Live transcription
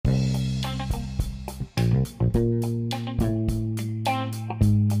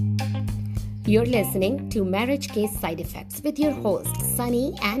You're listening to Marriage Case Side Effects with your hosts,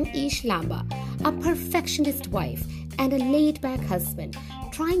 Sunny and Ish Lamba, a perfectionist wife and a laid-back husband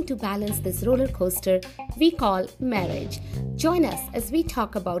trying to balance this roller coaster we call marriage. Join us as we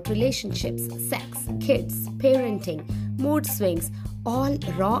talk about relationships, sex, kids, parenting, mood swings, all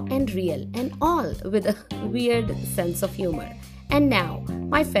raw and real, and all with a weird sense of humor. And now,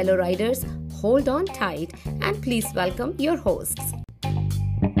 my fellow riders, hold on tight and please welcome your hosts.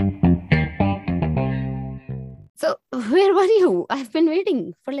 So, where were you? I've been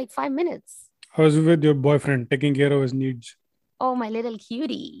waiting for like 5 minutes. I was with your boyfriend taking care of his needs. Oh, my little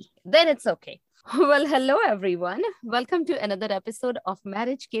cutie. Then it's okay. Well, hello, everyone. Welcome to another episode of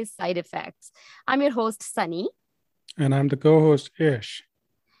Marriage Case Side Effects. I'm your host, Sunny. And I'm the co-host, Ish.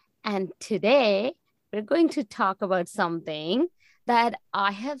 And today, we're going to talk about something that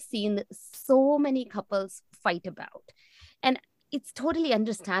I have seen so many couples fight about. And it's totally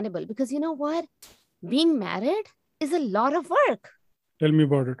understandable because you know what? Being married is a lot of work. Tell me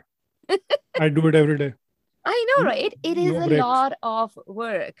about it. I do it every day. I know, right? It is No a breaks. lot of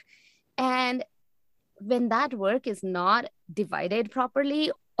work. And when that work is not divided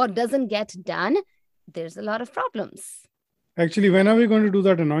properly or doesn't get done, there's a lot of problems. Actually, when are we going to do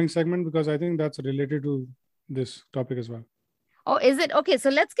that annoying segment? Because I think that's related to this topic as well. Oh, is it? Okay, so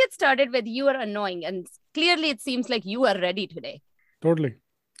let's get started with you are annoying. And clearly it seems like you are ready today. Totally.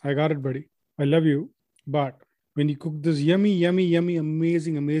 I got it, buddy. I love you. But when you cook this yummy,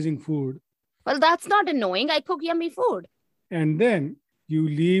 amazing food, Well, that's not annoying. I cook yummy food. and then you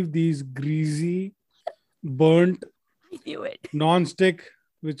leave these greasy, burnt, I knew it. non-stick,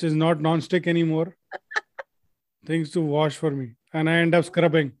 which is not non-stick anymore, things to wash for me. And I end up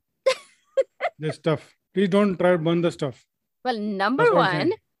scrubbing this stuff. Please don't try to burn the stuff. Well, number That's what I'm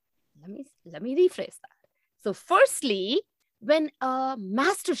one, saying. let me rephrase that. So firstly, when a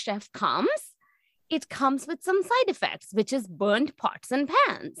master chef comes, it comes with some side effects, which is burnt pots and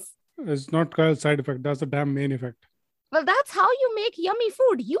pans. It's not called side effect. That's the damn main effect. Well, that's how you make yummy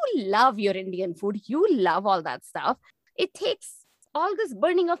food. You love your Indian food. You love all that stuff. It takes all this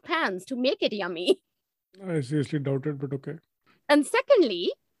burning of pans to make it yummy. I seriously doubt it, but okay. And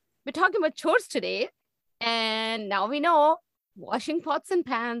secondly, we're talking about chores today. And now we know washing pots and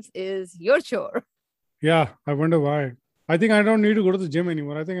pans is your chore. Yeah, I wonder why. I think I don't need to go to the gym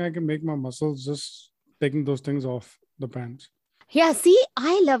anymore. I think I can make my muscles just taking those things off the pants. Yeah, see,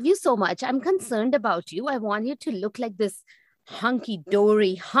 I love you so much. I'm concerned about you. I want you to look like this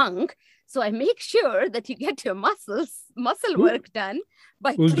hunky-dory hunk. So I make sure that you get your muscle work done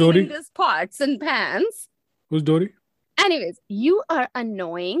by Who's cleaning Dory? these pots and pans. Who's Dory? Anyways, you are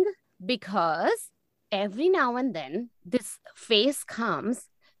annoying because every now and then this phase comes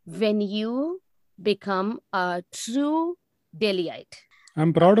when you become a true Delhiite.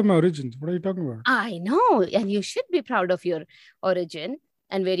 I'm proud of my origins. What are you talking about? I know, and you should be proud of your origin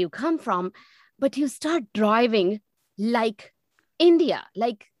and where you come from, but you start driving like India,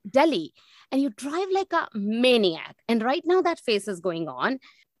 like Delhi, and you drive like a maniac. And right now that phase is going on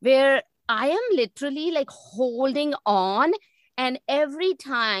where I am literally like holding on, and every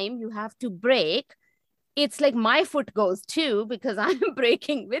time you have to brake, it's like my foot goes too because I'm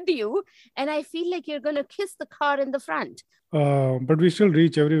braking with you, and I feel like you're going to kiss the car in the front. But we still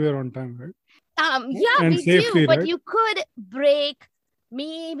reach everywhere on time, right? Yeah, And we safely, do, but right? you could brake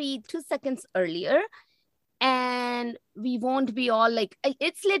maybe 2 seconds earlier and we won't be all like,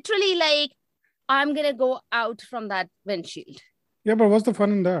 it's literally like, I'm going to go out from that windshield. Yeah, but what's the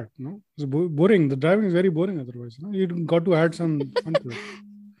fun in that? No, it's boring. The driving is very boring otherwise. No? You got to add some fun to it.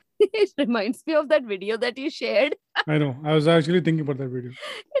 It reminds me of that video that you shared I know. I was actually thinking about that video.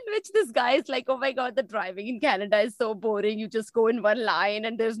 in which this guy is like, oh my God, the driving in Canada is so boring. You just go in one line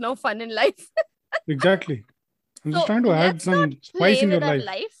and there's no fun in life. Exactly. I'm just So trying to add let's some not spice play in your with our life.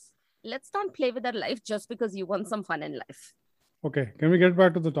 life. Let's not play with our life just because you want some fun in life. Okay. Can we get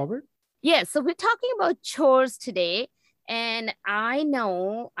back to the topic? Yeah, so we're talking about chores today. And I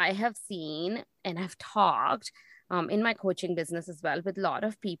know I have seen and I've talked in my coaching business as well with a lot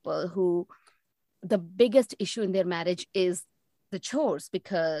of people who the biggest issue in their marriage is the chores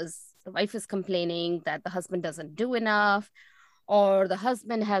because the wife is complaining that the husband doesn't do enough or the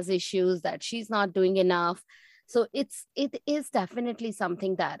husband has issues that she's not doing enough. So it is definitely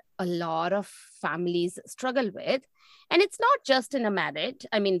something that a lot of families struggle with. And it's not just in a marriage.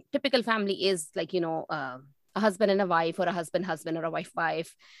 I mean, typical family is like, a husband and a wife or a husband or a wife,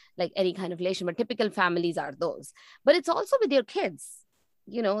 like any kind of relation. But typical families are those. But it's also with your kids,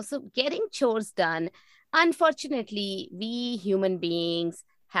 so getting chores done. Unfortunately, we human beings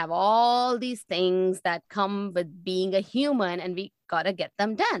have all these things that come with being a human, and we got to get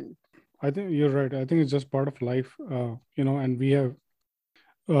them done. I think you're right. I think it's just part of life, and we have,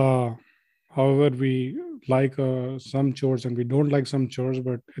 uh, however, we like some chores and we don't like some chores,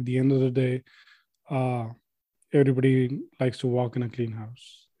 but at the end of the day, uh, everybody likes to walk in a clean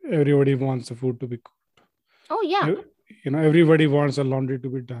house. Everybody wants the food to be cooked. Oh, yeah. Everybody wants the laundry to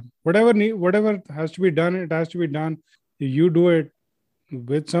be done. Whatever has to be done, it has to be done. You do it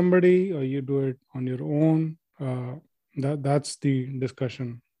with somebody or you do it on your own. That's the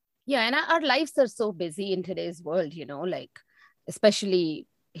discussion. Yeah, and our lives are so busy in today's world, like especially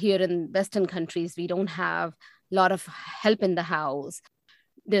here in Western countries, we don't have a lot of help in the house.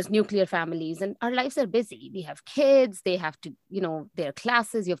 There's nuclear families and our lives are busy. We have kids, they have to, their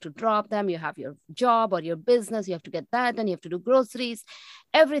classes, you have to drop them, you have your job or your business, you have to get that done, you have to do groceries.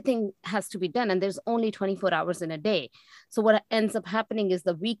 Everything has to be done. And there's only 24 hours in a day. So what ends up happening is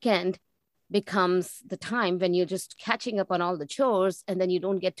the weekend becomes the time when you're just catching up on all the chores and then you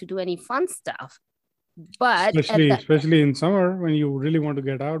don't get to do any fun stuff. But especially in summer when you really want to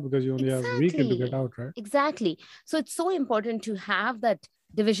get out because you only have a weekend to get out, right? Exactly. So it's so important to have that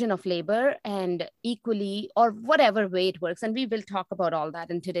division of labor and equally, or whatever way it works. And we will talk about all that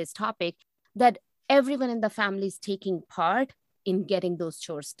in today's topic, that everyone in the family is taking part in getting those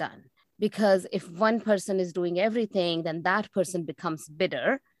chores done. Because if one person is doing everything, then that person becomes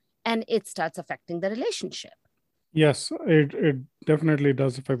bitter and it starts affecting the relationship. Yes, it definitely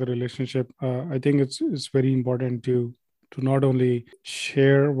does affect the relationship. I think it's very important to not only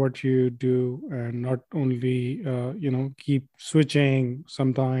share what you do and not only keep switching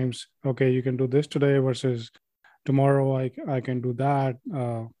sometimes. Okay, you can do this today versus tomorrow I can do that.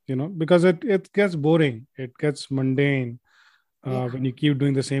 Because it gets boring. It gets mundane when you keep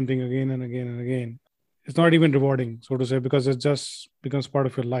doing the same thing again and again and again. It's not even rewarding, so to say, because it just becomes part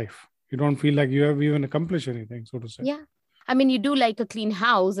of your life. You don't feel like you have even accomplished anything, so to say. Yeah. I mean, you do like a clean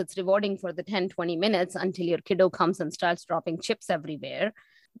house. It's rewarding for the 10, 20 minutes until your kiddo comes and starts dropping chips everywhere.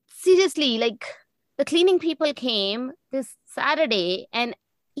 Seriously, like the cleaning people came this Saturday and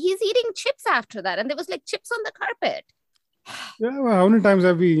he's eating chips after that. And there was like chips on the carpet. Yeah. Well, how many times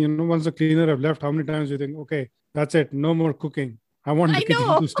have we, once the cleaner have left, how many times do you think, okay, that's it. No more cooking. I want the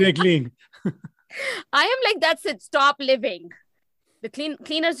kitchen to stay clean. I am like, that's it. Stop living. The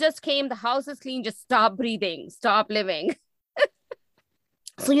cleaners just came. The house is clean. Just stop breathing. Stop living.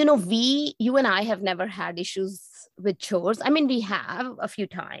 So, you and I have never had issues with chores. I mean, we have a few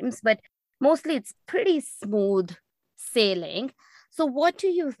times, but mostly it's pretty smooth sailing. So what do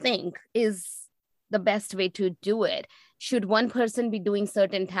you think is the best way to do it? Should one person be doing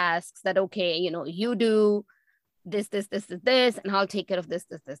certain tasks that, okay, you do this, and I'll take care of this.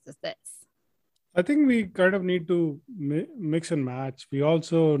 I think we kind of need to mix and match. We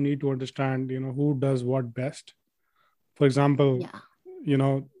also need to understand, who does what best. For example,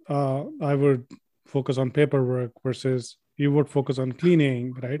 I would focus on paperwork versus you would focus on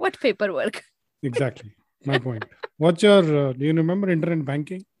cleaning, right? What paperwork? Exactly. My point. What's your, do you remember internet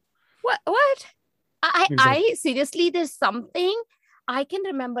banking? What? I seriously, there's something, I can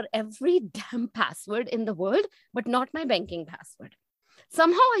remember every damn password in the world, but not my banking password.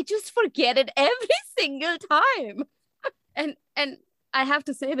 Somehow I just forget it every single time. And I have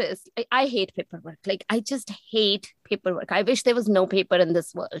to say this, I hate paperwork. Like, I just hate paperwork. I wish there was no paper in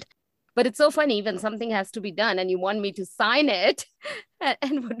this world. But it's so funny when something has to be done and you want me to sign it.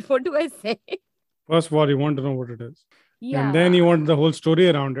 And what do I say? First of all, you want to know what it is. Yeah. And then you want the whole story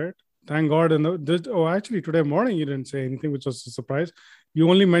around it. Thank God. And actually, today morning, you didn't say anything, which was a surprise. You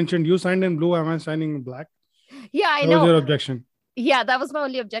only mentioned you signed in blue. Am I signing in black? Yeah, I know. That was your objection. Yeah, that was my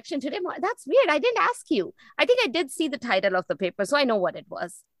only objection today. That's weird. I didn't ask you. I think I did see the title of the paper, so I know what it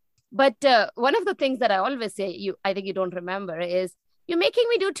was. But one of the things that I always say, I think you don't remember, is you're making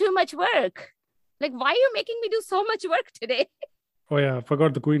me do too much work. Like, why are you making me do so much work today? Oh, yeah. I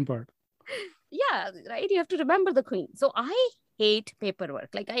forgot the queen part. Yeah, right. You have to remember the queen. So I hate paperwork.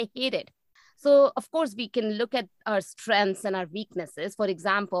 Like, I hate it. So, of course, we can look at our strengths and our weaknesses. For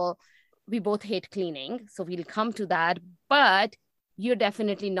example, we both hate cleaning. So we'll come to that. But you're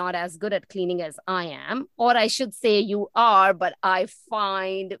definitely not as good at cleaning as I am. Or I should say you are, but I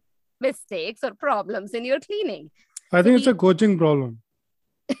find mistakes or problems in your cleaning. I think it's a coaching problem.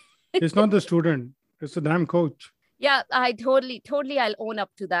 It's not the student. It's the damn coach. Yeah, I totally, I'll own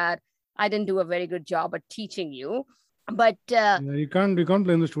up to that. I didn't do a very good job at teaching you. But you can't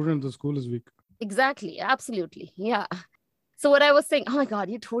blame the student. The school is weak. Exactly. Absolutely. Yeah. So what I was saying, oh my God,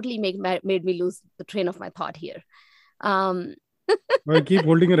 you totally made me lose the train of my thought here. Well, keep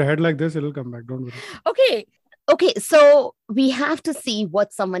holding your head like this. It'll come back. Don't worry. Okay. Okay, so we have to see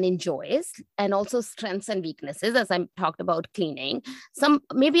what someone enjoys and also strengths and weaknesses, as I talked about cleaning.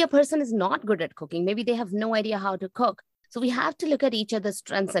 Maybe a person is not good at cooking, maybe they have no idea how to cook. So we have to look at each other's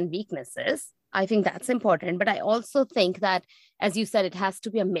strengths and weaknesses. I think that's important. But I also think that, as you said, it has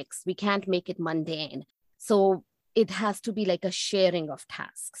to be a mix. We can't make it mundane. So it has to be like a sharing of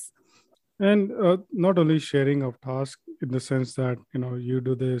tasks. And not only sharing of tasks in the sense that, you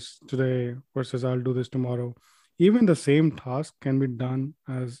do this today versus I'll do this tomorrow. Even the same task can be done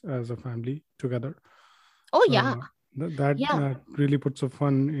as a family together. Oh, yeah. That really puts a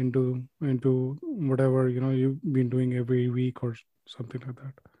fun into whatever you've been doing every week or something like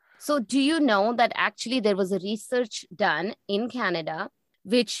that. So do you know that actually there was a research done in Canada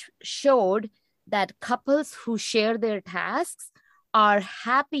which showed that couples who share their tasks are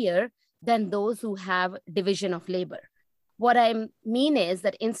happier than those who have division of labor? What I mean is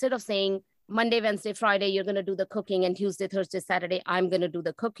that instead of saying Monday, Wednesday, Friday, you're going to do the cooking, and Tuesday, Thursday, Saturday, I'm going to do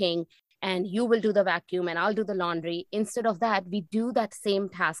the cooking, and you will do the vacuum and I'll do the laundry. Instead of that, we do that same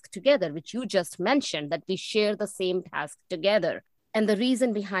task together, which you just mentioned, that we share the same task together. And the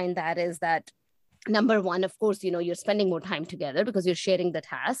reason behind that is that, number one, of course, you're spending more time together because you're sharing the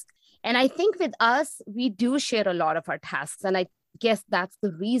task. And I think with us, we do share a lot of our tasks. And I guess that's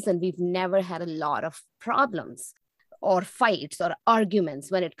the reason we've never had a lot of problems or fights or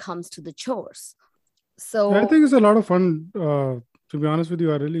arguments when it comes to the chores. So I think it's a lot of fun. To be honest with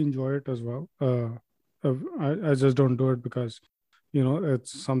you, I really enjoy it as well. I just don't do it because,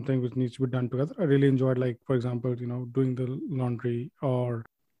 it's something which needs to be done together. I really enjoyed, like, for example, doing the laundry or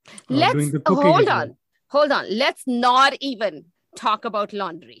doing the cooking. Hold on. Let's not even talk about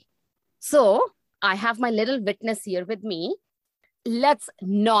laundry. So I have my little witness here with me. Let's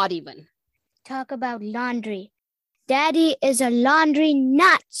not even talk about laundry. Daddy is a laundry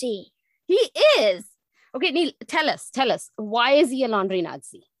Nazi. He is. Okay, Neil, tell us, why is he a laundry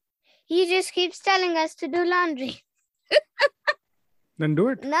Nazi? He just keeps telling us to do laundry. Then do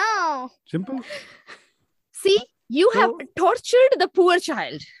it. No. Simple. See, you have tortured the poor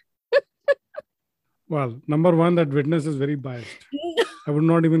child. Well, number one, that witness is very biased. I would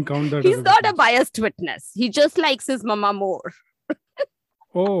not even count that. He's not a biased witness. He just likes his mama more.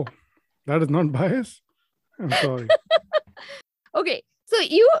 Oh, that is not bias? I'm sorry. Okay, so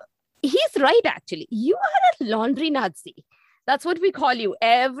he's right, actually. You are a laundry Nazi. That's what we call you.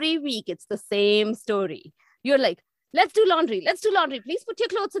 Every week, it's the same story. You're like, let's do laundry. Please put your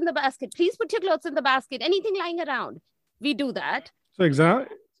clothes in the basket. Anything lying around. We do that. So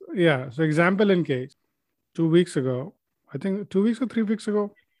example in case, 2 weeks ago, I think 2 weeks or 3 weeks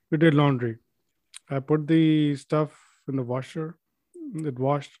ago, we did laundry. I put the stuff in the washer. It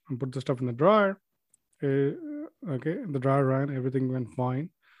washed, and put the stuff in the dryer. Okay, the dryer ran, everything went fine.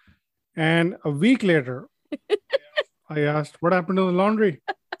 And a week later, I asked, what happened to the laundry?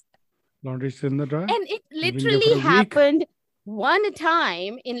 Laundry's in the dryer. And it literally happened one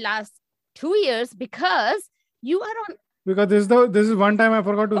time in last 2 years because you are on. Because this is one time I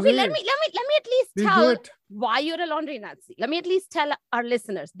forgot to say. Okay, let me at least tell why you're a laundry Nazi. Let me at least tell our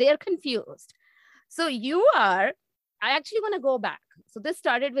listeners. They're confused. So I actually want to go back. So this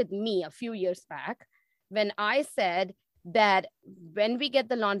started with me a few years back when I said that when we get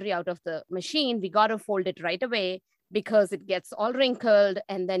the laundry out of the machine, we got to fold it right away because it gets all wrinkled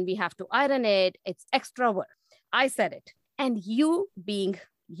and then we have to iron it. It's extra work. I said it. And you, being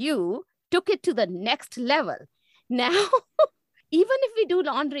you, took it to the next level. Now, even if we do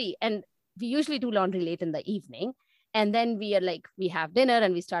laundry, and we usually do laundry late in the evening, and then we have dinner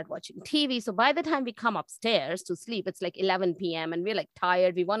and we start watching TV. So by the time we come upstairs to sleep, it's like 11 p.m. and we're like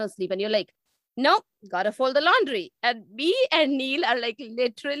tired. We want to sleep. And you're like, nope, gotta fold the laundry. And me and Neil are like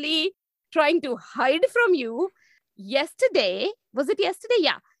literally trying to hide from you. Yesterday, was it yesterday?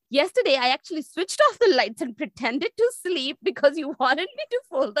 Yeah. Yesterday, I actually switched off the lights and pretended to sleep because you wanted me to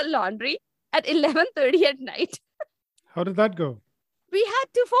fold the laundry at 11:30 at night. How did that go? We had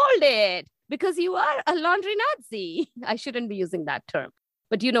to fold it because you are a laundry Nazi. I shouldn't be using that term,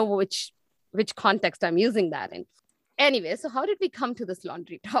 but you know which context I'm using that in. Anyway, so how did we come to this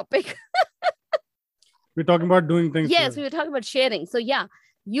laundry topic? We're talking about doing things. Yes, we were talking about sharing. So yeah,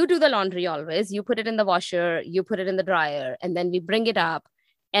 you do the laundry always. You put it in the washer, you put it in the dryer, and then we bring it up.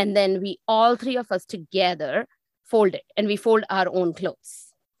 And then we, all three of us together, fold it. And we fold our own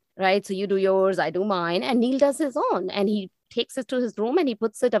clothes, right? So you do yours, I do mine, and Neil does his own. And he takes it to his room and he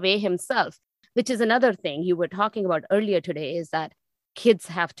puts it away himself, which is another thing you were talking about earlier today, is that kids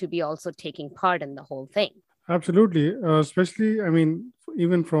have to be also taking part in the whole thing. Absolutely. Especially, I mean,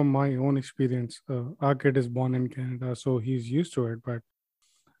 even from my own experience, our kid is born in Canada, so he's used to it. But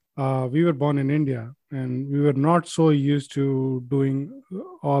we were born in India and we were not so used to doing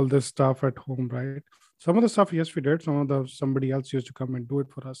all this stuff at home, right? Some of the stuff, yes, we did. Somebody else used to come and do it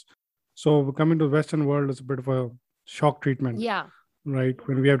for us. So coming to the Western world is a bit of a shock treatment, Yeah. right?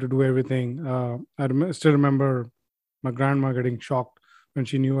 When we have to do everything. Still remember my grandma getting shocked when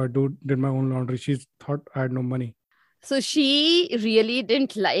she knew did my own laundry. She thought I had no money. So she really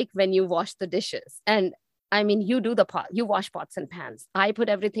didn't like when you wash the dishes. And I mean, you do you wash pots and pans. I put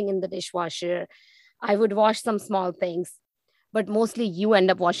everything in the dishwasher. I would wash some small things, but mostly you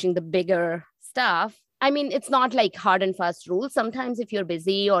end up washing the bigger stuff. I mean, it's not like hard and fast rules. Sometimes if you're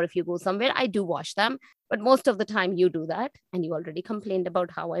busy or if you go somewhere, I do wash them. But most of the time you do that. And you already complained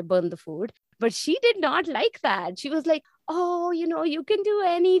about how I burned the food. But she did not like that. She was like, oh, you can do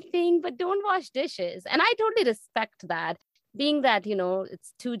anything, but don't wash dishes. And I totally respect that, being that,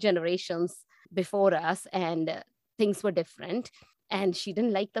 it's 2 generations before us and things were different. And she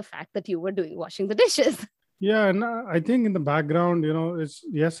didn't like the fact that you were washing the dishes. Yeah, and I think in the background, it's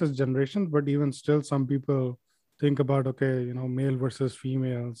generations, but even still, some people think about, okay, male versus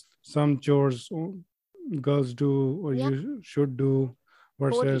females. Some chores girls do or you should do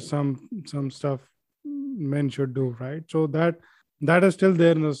versus some stuff men should do, right? So that is still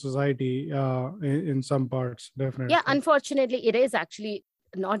there in the society in some parts, definitely. Yeah, unfortunately, it is actually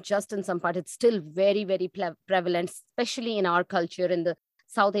not just in some part. It's still very, very prevalent, especially in our culture, in the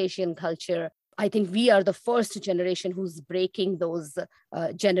South Asian culture. I think we are the first generation who's breaking those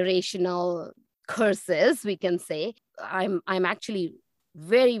generational curses, we can say. I'm actually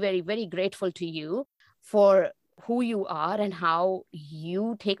very, very, very grateful to you for who you are and how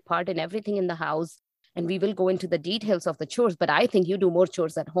you take part in everything in the house. And we will go into the details of the chores, but I think you do more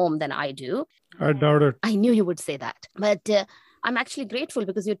chores at home than I do. I doubt it. I knew you would say that. But I'm actually grateful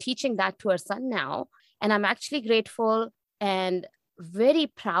because you're teaching that to our son now. And I'm actually grateful and very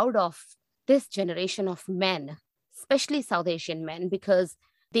proud of this generation of men, especially South Asian men, because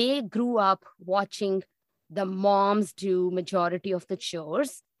they grew up watching the moms do majority of the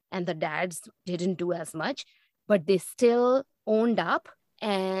chores and the dads didn't do as much, but they still owned up.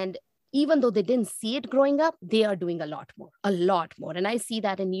 And even though they didn't see it growing up, they are doing a lot more. And I see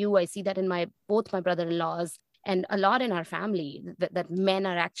that in you. I see that in both my brother-in-laws and a lot in our family, that men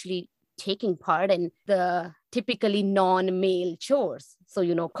are actually taking part in the typically non-male chores.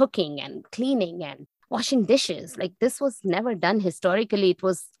 So, cooking and cleaning and washing dishes. Like, this was never done historically. It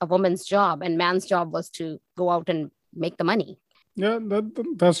was a woman's job, and man's job was to go out and make the money. Yeah,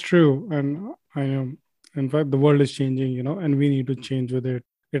 that's true. And I know, in fact, the world is changing, and we need to change with it.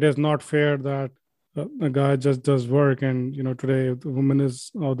 It is not fair that a guy just does work and, today the woman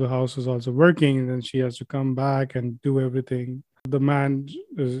is out of the house is also working and then she has to come back and do everything. The man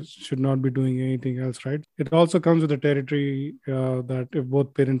should not be doing anything else, right? It also comes with the territory that if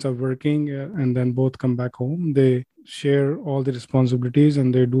both parents are working and then both come back home, they share all the responsibilities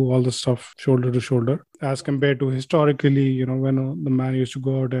and they do all the stuff shoulder to shoulder, as compared to historically, when the man used to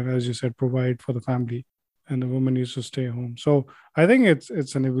go out and, as you said, provide for the family and the woman used to stay home. So I think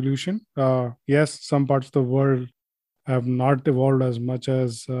it's an evolution. Yes, some parts of the world have not evolved as much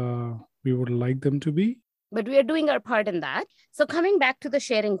as we would like them to be. But we are doing our part in that. So coming back to the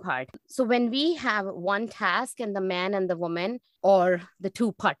sharing part. So when we have one task and the man and the woman or the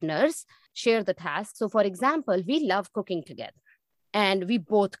 2 partners share the task. So for example, we love cooking together and we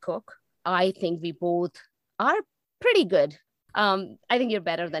both cook. I think we both are pretty good. I think you're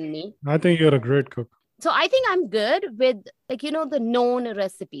better than me. I think you're a great cook. So I think I'm good with the known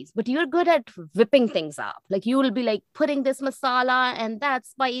recipes, but you're good at whipping things up. Like, you will be like putting this masala and that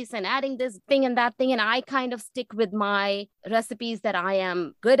spice and adding this thing and that thing. And I kind of stick with my recipes that I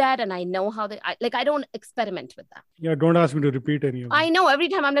am good at. And I know how I don't experiment with them. Yeah. Don't ask me to repeat any of them. I know every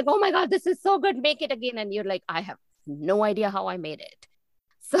time I'm like, oh my God, this is so good. Make it again. And you're like, I have no idea how I made it.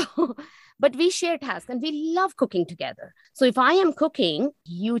 So, but we share tasks and we love cooking together. So if I am cooking,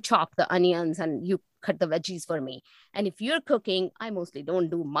 you chop the onions and you cut the veggies for me. And if you're cooking, I mostly don't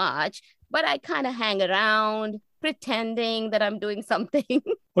do much, but I kind of hang around pretending that I'm doing something.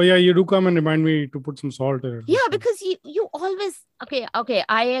 Oh yeah, you do come and remind me to put some salt in. Yeah, because you always, okay,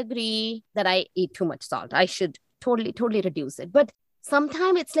 I agree that I eat too much salt. I should totally reduce it. But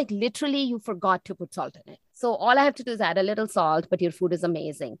sometimes it's like literally you forgot to put salt in it. So all I have to do is add a little salt, but your food is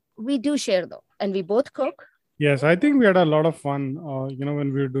amazing. We do share though, and we both cook. Yes, I think we had a lot of fun,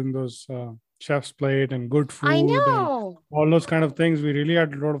 when we were doing those chef's plate and good food. I know. All those kind of things. We really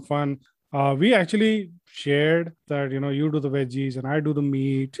had a lot of fun. We actually shared that, you do the veggies and I do the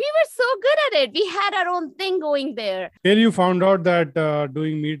meat. We were so good at it. We had our own thing going there. Till you found out that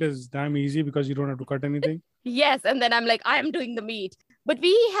doing meat is damn easy because you don't have to cut anything. Yes. And then I'm like, I am doing the meat. But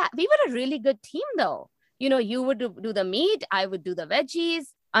we were a really good team though. You would do the meat, I would do the veggies,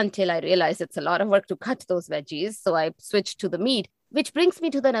 until I realized it's a lot of work to cut those veggies. So I switched to the meat, which brings me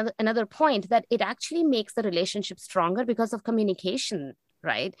to another point, that it actually makes the relationship stronger because of communication,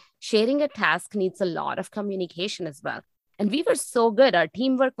 right? Sharing a task needs a lot of communication as well. And we were so good. Our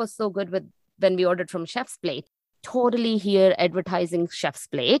teamwork was so good when we ordered from Chef's Plate. Totally here advertising Chef's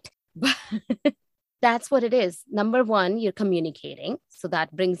Plate. But that's what it is. Number one, you're communicating. So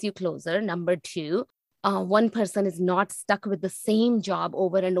that brings you closer. Number two, one person is not stuck with the same job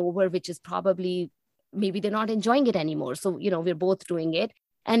over and over, which is probably, maybe they're not enjoying it anymore. So, we're both doing it.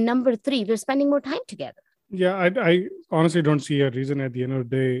 And number three, we're spending more time together. Yeah, I honestly don't see a reason at the end of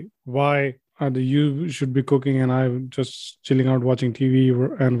the day why you should be cooking and I'm just chilling out watching TV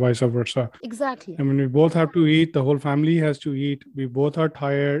and vice versa. Exactly. I mean, we both have to eat. The whole family has to eat. We both are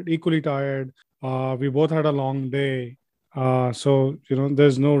tired, equally tired. We both had a long day. So,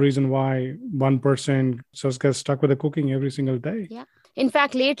 there's no reason why one person just gets stuck with the cooking every single day. Yeah. In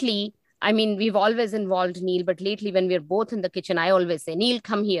fact, lately, I mean, we've always involved Neil, but lately when we're both in the kitchen, I always say, Neil,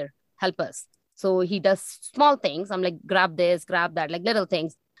 come here, help us. So he does small things. I'm like, grab this, grab that, like little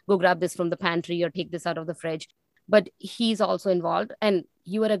things. Go grab this from the pantry or take this out of the fridge. But he's also involved. And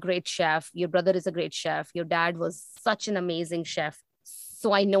you are a great chef. Your brother is a great chef. Your dad was such an amazing chef.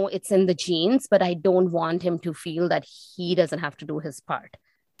 So I know it's in the genes, but I don't want him to feel that he doesn't have to do his part.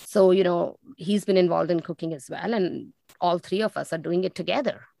 So, he's been involved in cooking as well. And all three of us are doing it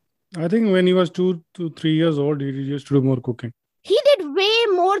together. I think when he was 2 to 3 years old, he used to do more cooking. He did way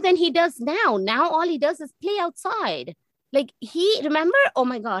more than he does now. Now all he does is play outside. Like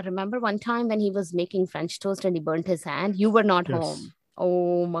remember one time when he was making French toast and he burnt his hand? You were not home.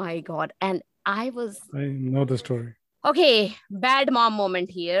 Oh my God. And I know the story. Okay, bad mom moment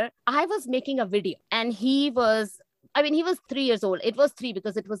here. I was making a video and he was 3 years old. It was 3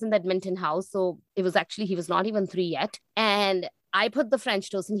 because it was in the Edmonton house. So he was not even 3 yet. And I put the French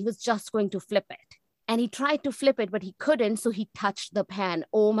toast and he was just going to flip it. And he tried to flip it, but he couldn't. So he touched the pan.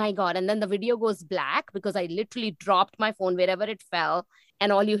 Oh my God. And then the video goes black because I literally dropped my phone wherever it fell.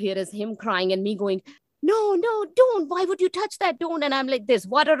 And all you hear is him crying and me going, no, don't. Why would you touch that? Don't. And I'm like, there's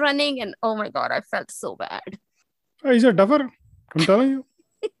water running. And oh my God, I felt so bad. He's a duffer. I'm telling you.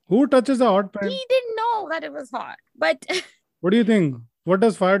 Who touches a hot pan? He didn't know that it was hot. But what do you think? What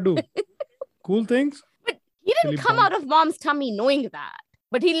does fire do? Cool things? But he didn't come out of mom's tummy knowing that.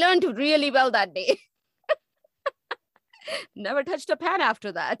 But he learned really well that day. Never touched a pan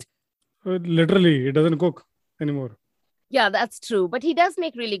after that. Literally, it doesn't cook anymore. Yeah, that's true. But he does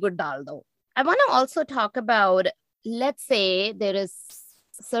make really good dal though. I want to also talk about, let's say there is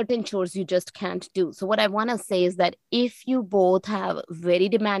certain chores you just can't do. So what I want to say is that if you both have very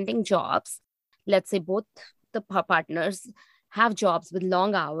demanding jobs, let's say both the partners have jobs with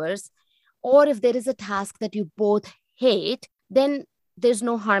long hours, or if there is a task that you both hate, then there's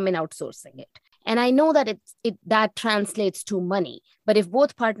no harm in outsourcing it. And I know that that translates to money. But if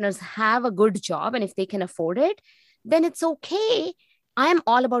both partners have a good job and if they can afford it, then it's okay. I am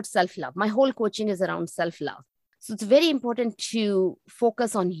all about self-love. My whole coaching is around self-love. So it's very important to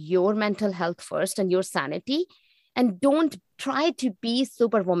focus on your mental health first and your sanity. And don't try to be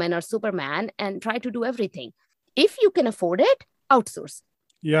Superwoman or Superman and try to do everything. If you can afford it, outsource.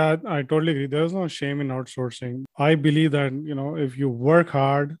 Yeah, I totally agree. There's no shame in outsourcing. I believe that, if you work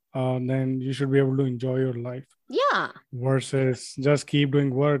hard, then you should be able to enjoy your life. Yeah. Versus just keep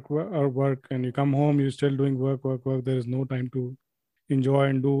doing work and you come home, you're still doing work. There is no time to enjoy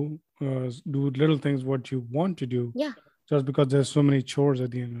and do little things what you want to do. Yeah. Just because there's so many chores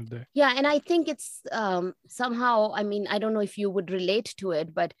at the end of the day. Yeah. And I think it's somehow, I don't know if you would relate to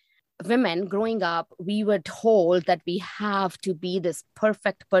it, but women growing up, we were told that we have to be this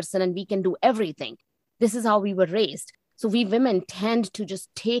perfect person and we can do everything. This is how we were raised. So we women tend to just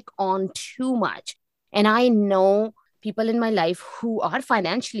take on too much. And I know people in my life who are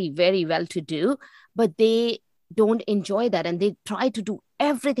financially very well to do, but they don't enjoy that and they try to do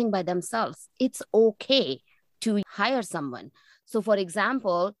everything by themselves. It's okay to hire someone. So for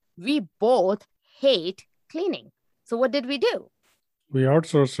example, we both hate cleaning. So what did we do? We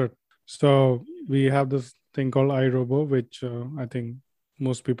outsourced it. So we have this thing called iRobo, which I think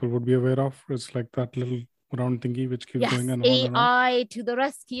most people would be aware of. It's like that little round thingy which keeps going on. AI to the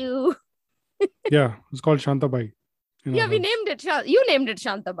rescue. Yeah, it's called Shantabai. Yeah, we named it. You named it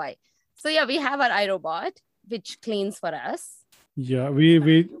Shantabai. So yeah, we have our iRobot, which cleans for us. Yeah,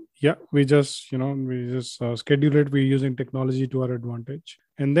 we just schedule it. We're using technology to our advantage.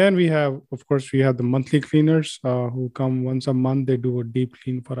 And then we have the monthly cleaners who come once a month. They do a deep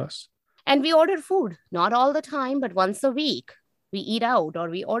clean for us. And we order food, not all the time, but once a week. we eat out or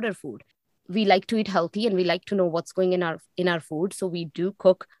we order food. We like to eat healthy and we like to know what's going in our food. So we do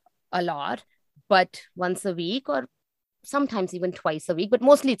cook a lot, but once a week or sometimes even twice a week, but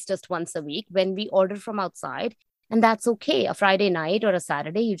mostly it's just once a week when we order from outside. And that's okay. A Friday night or a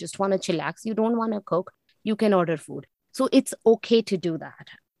Saturday, you just want to chillax. You don't want to cook. You can order food. So it's okay to do that.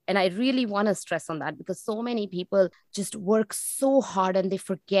 And I really want to stress on that because so many people just work so hard and they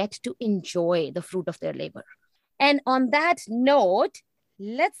forget to enjoy the fruit of their labor. And on that note,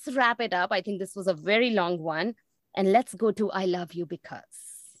 let's wrap it up. I think this was a very long one. And let's go to I love you because.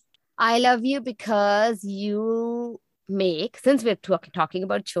 I love you because you make, since we're talking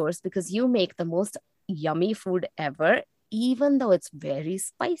about chores, because you make the most yummy food ever, even though it's very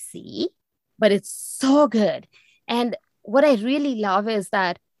spicy, but it's so good. And what I really love is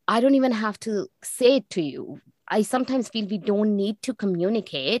that I don't even have to say it to you. I sometimes feel we don't need to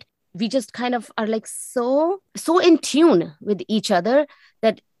communicate. We just kind of are like so in tune with each other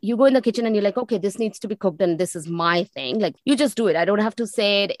that you go in the kitchen and you're like, okay, this needs to be cooked and this is my thing. Like you just do it. I don't have to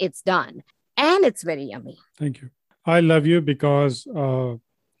say it. It's done. And it's very yummy. Thank you. I love you because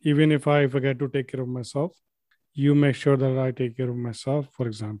even if I forget to take care of myself, you make sure that I take care of myself. For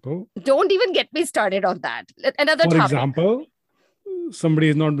example, don't even get me started on that. Another topic. For example, somebody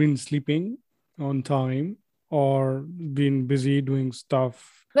has not been sleeping on time or been busy doing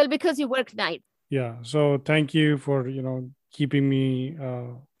stuff. Well, because you work night. Yeah. So thank you for, keeping me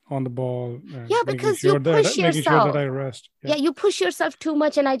on the ball. Yeah, because you push yourself. Making sure that I rest. Yeah, you push yourself too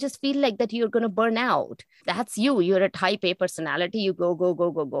much. And I just feel like that you're going to burn out. That's you. You're a type A personality. You go, go,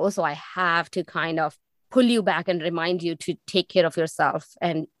 go, go, go. So I have to kind of pull you back and remind you to take care of yourself.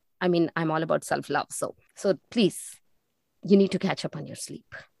 And I mean, I'm all about self-love. So please, you need to catch up on your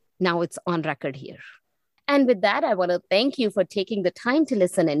sleep. Now it's on record here. And with that, I want to thank you for taking the time to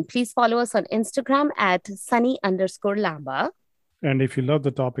listen in. Please follow us on Instagram at Sunny_Lamba. And if you love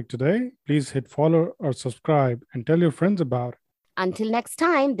the topic today, please hit follow or subscribe and tell your friends about it. Until next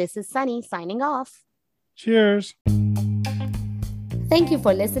time, this is Sunny signing off. Cheers. Thank you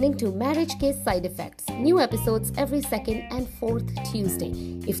for listening to Marriage Case Side Effects. New episodes every second and fourth Tuesday.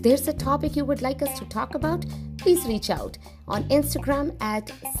 If there's a topic you would like us to talk about, please reach out on Instagram at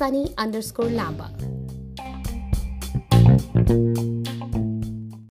Sunny_Lamba.